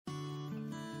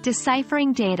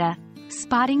Deciphering Data,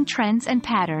 Spotting Trends and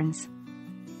Patterns.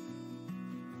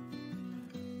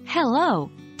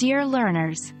 Hello, dear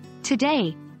learners.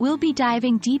 Today, we'll be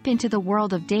diving deep into the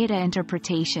world of data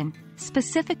interpretation,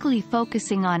 specifically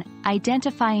focusing on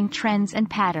identifying trends and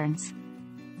patterns.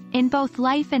 In both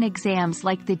life and exams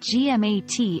like the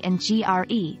GMAT and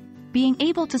GRE, being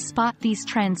able to spot these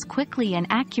trends quickly and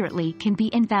accurately can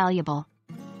be invaluable.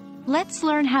 Let's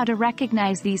learn how to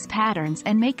recognize these patterns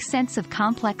and make sense of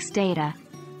complex data.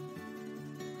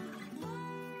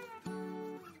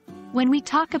 When we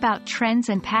talk about trends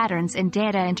and patterns in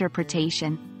data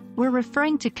interpretation, we're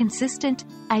referring to consistent,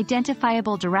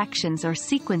 identifiable directions or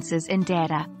sequences in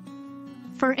data.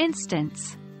 For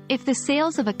instance, if the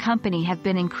sales of a company have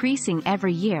been increasing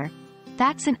every year,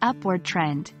 that's an upward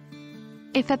trend.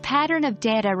 If a pattern of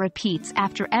data repeats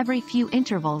after every few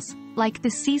intervals, like the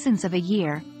seasons of a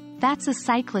year, that's a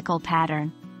cyclical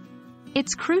pattern.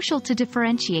 It's crucial to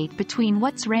differentiate between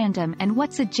what's random and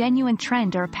what's a genuine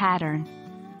trend or pattern.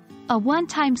 A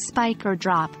one-time spike or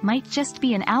drop might just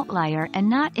be an outlier and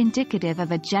not indicative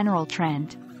of a general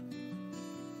trend.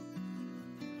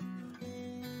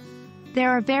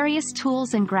 There are various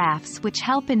tools and graphs which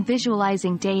help in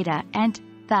visualizing data and,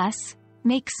 thus,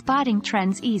 make spotting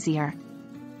trends easier.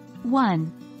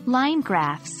 1. Line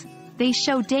graphs. They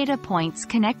show data points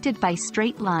connected by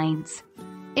straight lines.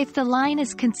 If the line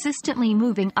is consistently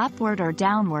moving upward or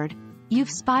downward, you've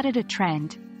spotted a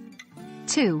trend.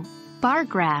 2. Bar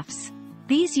graphs.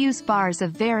 These use bars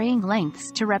of varying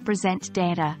lengths to represent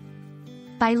data.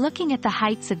 By looking at the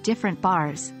heights of different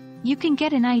bars, you can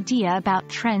get an idea about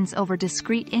trends over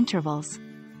discrete intervals.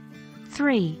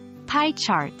 3. Pie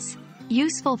charts.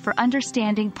 Useful for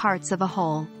understanding parts of a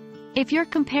whole. If you're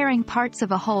comparing parts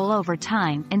of a whole over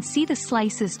time and see the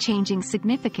slices changing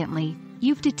significantly,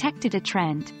 you've detected a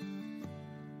trend.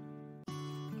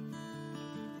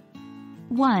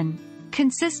 1.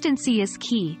 Consistency is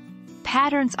key.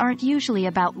 Patterns aren't usually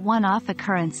about one-off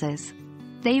occurrences.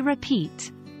 They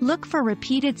repeat. Look for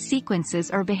repeated sequences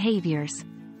or behaviors.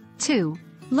 2.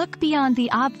 Look beyond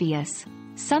the obvious.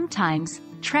 Sometimes,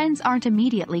 trends aren't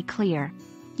immediately clear.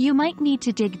 You might need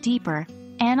to dig deeper,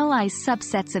 analyze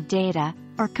subsets of data,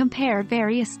 or compare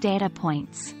various data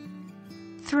points.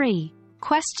 3.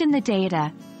 Question the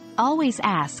data. Always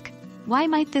ask, why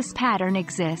might this pattern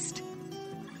exist?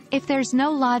 If there's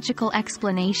no logical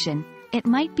explanation, it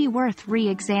might be worth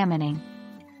re-examining.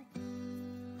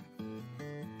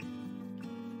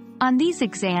 On these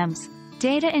exams,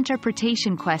 data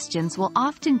interpretation questions will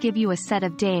often give you a set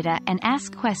of data and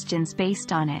ask questions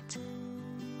based on it.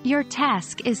 Your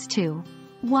task is to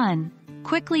 1.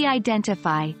 Quickly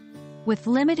identify. With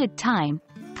limited time,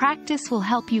 practice will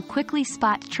help you quickly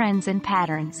spot trends and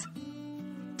patterns.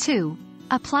 2.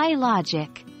 Apply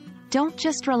logic. Don't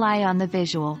just rely on the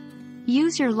visual.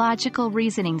 Use your logical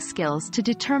reasoning skills to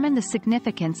determine the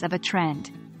significance of a trend.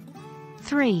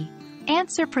 3.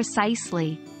 Answer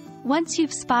precisely. Once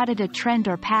you've spotted a trend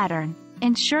or pattern,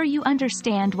 ensure you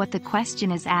understand what the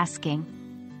question is asking.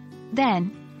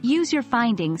 Then, use your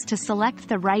findings to select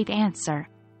the right answer.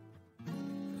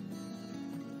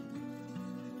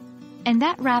 And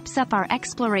that wraps up our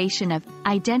exploration of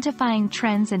identifying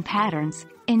trends and patterns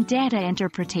in data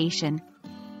interpretation.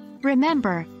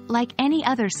 Remember, like any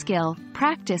other skill,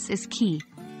 practice is key.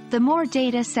 The more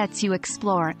data sets you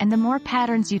explore and the more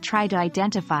patterns you try to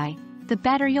identify, the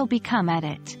better you'll become at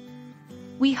it.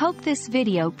 We hope this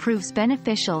video proves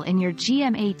beneficial in your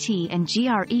GMAT and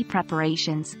GRE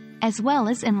preparations, as well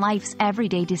as in life's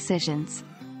everyday decisions.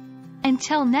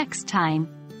 Until next time,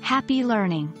 happy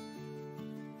learning!